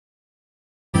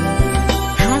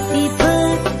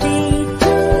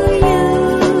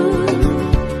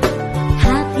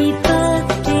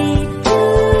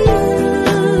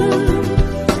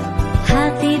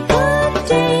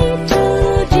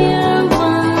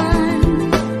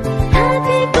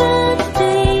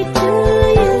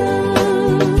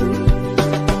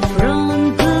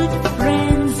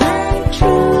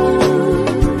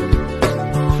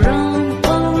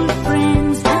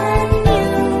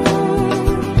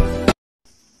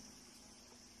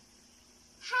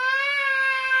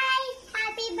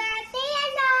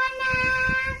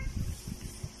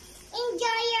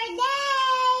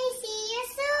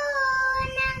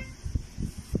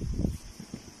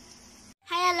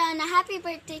Alona, happy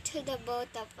birthday to the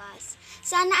both of us.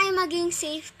 Sana ay maging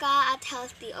safe ka at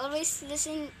healthy. Always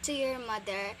listen to your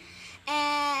mother.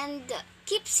 And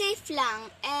keep safe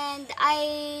lang. And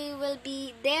I will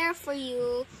be there for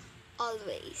you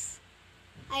always.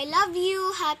 I love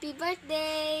you. Happy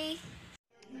birthday!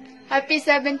 Happy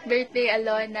 7th birthday,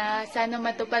 Alona. Sana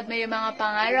matupad mo yung mga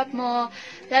pangarap mo,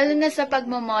 lalo na sa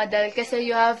pagmamodel kasi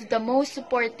you have the most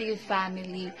supportive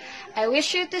family. I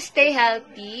wish you to stay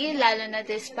healthy, lalo na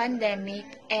this pandemic,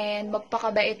 and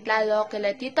magpakabait lalo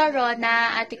kila Tita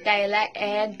Rona, Ate Kyla,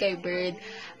 and kay Bird.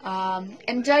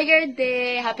 Enjoy your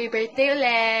day. Happy birthday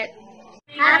ulit!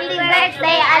 Happy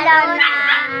birthday, Alona!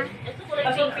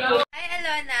 Hi,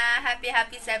 Alona!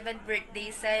 Happy 7th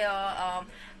birthday sa'yo.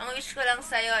 Ang wish ko lang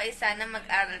sa'yo ay sana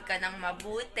mag-aral ka ng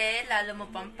mabuti, lalo mo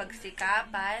pang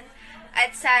pagsikapan.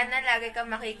 At sana lagi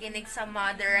kang makikinig sa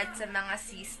mother at sa mga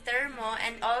sister mo.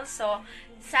 And also,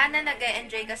 sana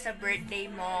nag-enjoy ka sa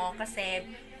birthday mo kasi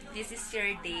this is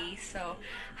your day. So,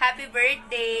 happy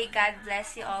birthday! God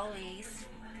bless you always!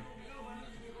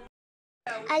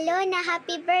 Alona,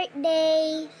 happy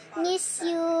birthday! Miss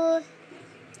you!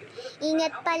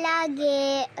 Ingat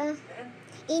palagi!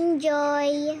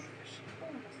 Enjoy!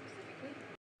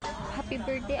 Happy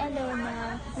birthday,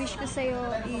 Alona. Wish ko sa'yo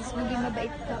is maging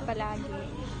mabait ka palagi.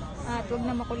 At huwag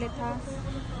na makulit, ha?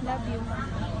 Love you.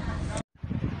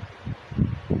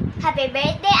 Happy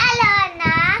birthday,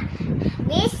 Alona!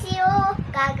 Miss you!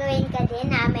 Gagawin ka din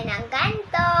namin ang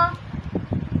ganto.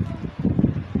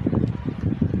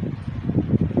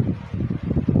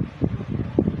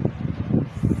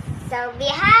 So be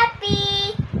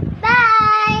happy!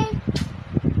 Bye!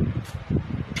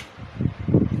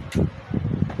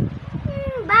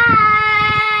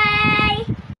 Bye!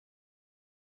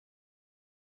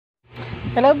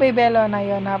 Hello, baby Alona.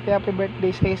 Yun, happy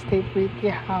birthday sa'yo. Stay pretty,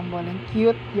 humble, and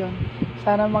cute yun.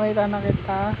 Sana makita na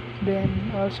kita. Then,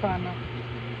 also,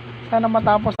 sana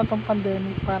matapos na itong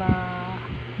pandemic para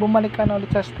bumalik ka na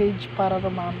ulit sa stage para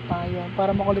rumanta. Yun,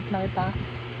 para makulit na kita.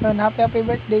 Yun, happy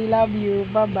birthday. Love you.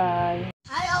 Bye-bye.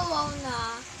 Hi,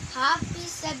 Alona. Happy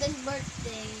 7th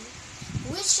birthday.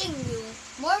 Wishing you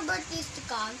more birthdays to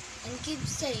come and keep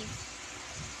safe.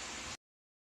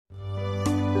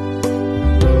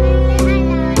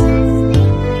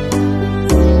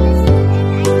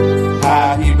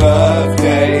 Happy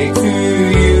birthday to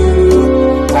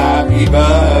you. Happy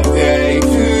birthday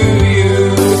to you.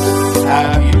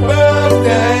 Happy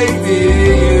birthday to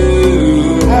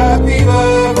you. Happy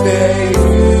birthday to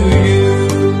you.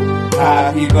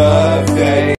 Happy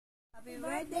birthday. Happy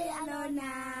birthday,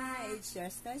 Alona. It's your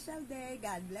special day.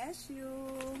 God bless you.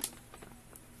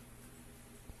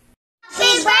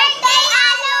 Happy birthday,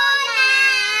 Alona!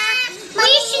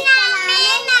 Wish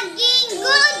namin maging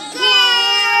good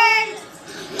girl!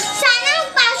 Sana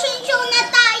fashion show na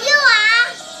tayo, ah!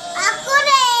 Ako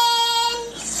rin!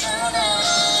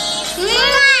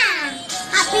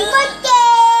 Happy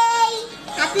birthday!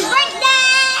 Happy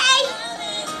birthday!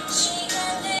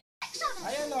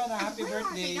 Ay, Alona, happy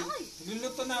birthday.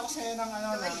 Luluto na ako sa'yo ng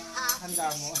handa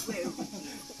mo.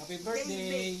 Happy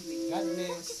birthday. God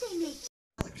bless.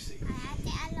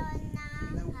 Ate Alona,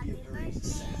 happy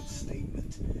birthday!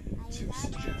 I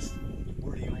love you!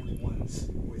 We're the only ones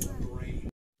with a brain.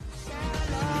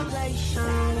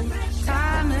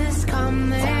 Time is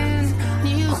coming,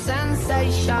 new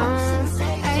sensations.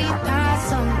 Ain't that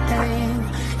something?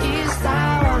 Is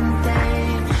that one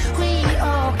thing we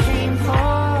all came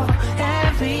for?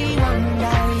 Every one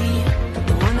day,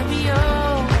 I wanna be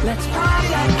yours. Let's party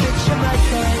like it's your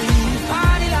birthday.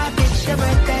 Party like it's your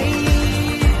birthday.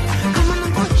 Come on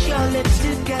and put your lips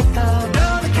together.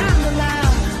 Blow the candle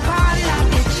out. Party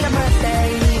like it's your birthday.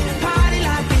 Party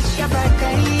like it's your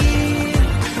birthday.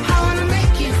 I wanna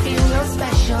make you feel real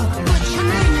special. Put your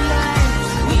name in lights.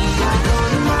 We are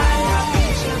gonna party like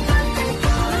it's your birthday.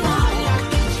 Gonna party like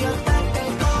it's your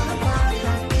birthday. Gonna party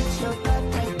like it's your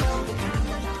birthday. Blow the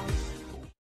candle out.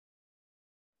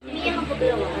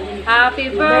 Happy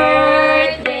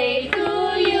birthday to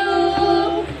you.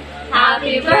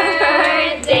 Happy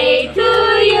birthday to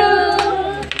you.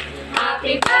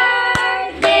 Happy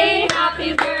birthday, happy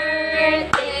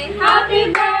birthday, happy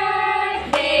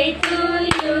birthday to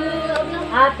you.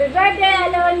 Happy birthday,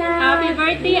 Alona! Happy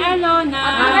birthday, Alona.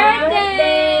 Happy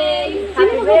birthday!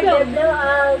 Sino mo blow?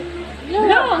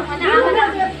 Blow!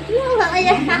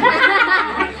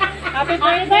 Happy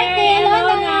birthday,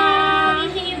 Alona.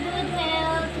 Wishing you good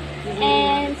health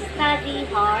and study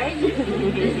hard.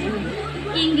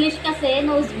 English kasi,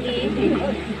 nosebleed.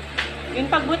 Yung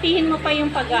pagbutihin mo pa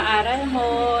yung pag-aaral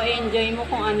mo, enjoy mo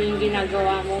kung ano yung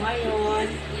ginagawa mo ngayon,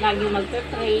 lagi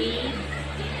magpe-pray.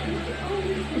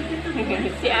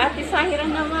 Si Ate Sahira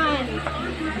naman.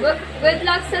 Good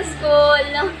luck sa school.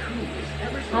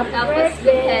 Tapos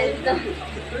good health.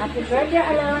 Happy birthday,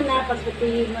 Alona.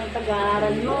 Pagputihin mo yung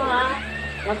pag-aaral mo, ha?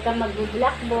 Huwag kang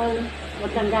mag-blackball.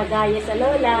 Huwag kang gagaya sa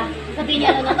lola. Sabihin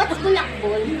niya na, what's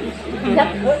blackball?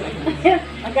 Blackball?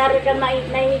 Magkaroon ka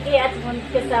maiki at sumunod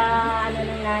ka sa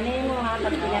ng nanay mo, ha?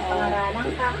 Pag pinapangaralan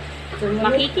ka.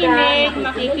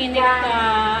 Makikinig ka.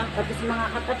 Tapos mga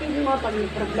kapatid mo, pag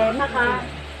may problema ka,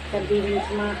 sabihin mo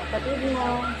sa mga kapatid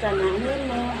mo, sa nanay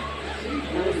mo.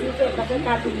 Sige, kasi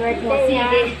happy birthday, ha?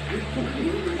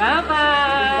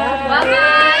 Bye-bye!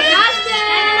 Bye-bye! God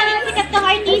bless! Sikat kang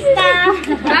artista!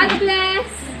 God bless!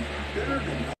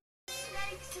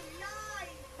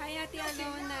 Hi, Ate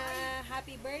Alona.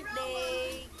 Happy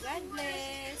birthday. God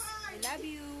bless. I love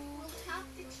you.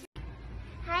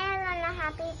 Hi, Alona.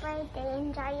 Happy birthday.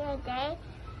 Enjoy your day.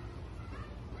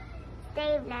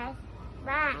 Stay blessed.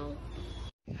 Bye.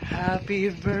 Happy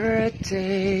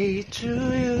birthday to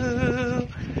you.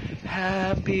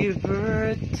 Happy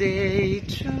birthday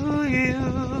to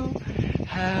you.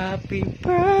 Happy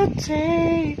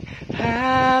birthday.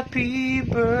 Happy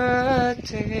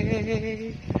birthday.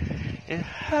 And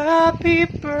happy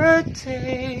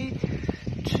birthday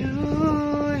to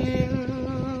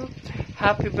you.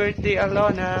 Happy birthday,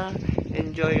 Alona.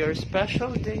 Enjoy your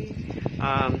special day.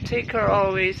 Take care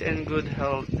always and good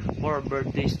health. More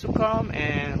birthdays to come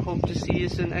and hope to see you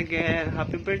soon again.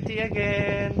 Happy birthday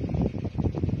again.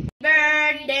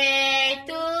 Birthday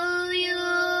to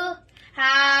you.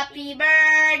 Happy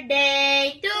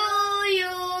birthday to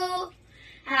you.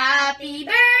 Happy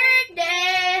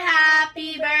birthday,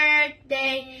 happy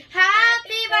birthday,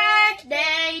 happy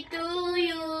birthday to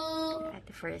you. At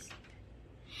the first.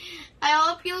 I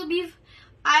hope you'll be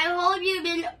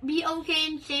okay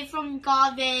and safe from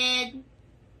COVID.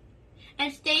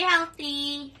 And stay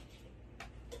healthy.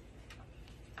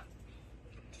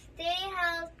 Stay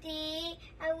healthy.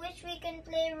 I wish we can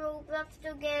play Roblox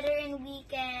together in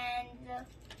weekends.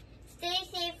 Stay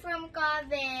safe from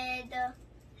COVID.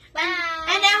 Bye.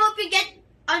 And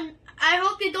I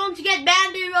hope you don't get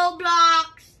banned in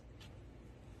Roblox.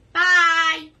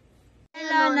 Bye.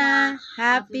 Alona,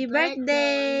 happy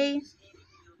birthday!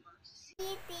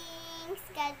 Greetings.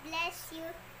 God bless you.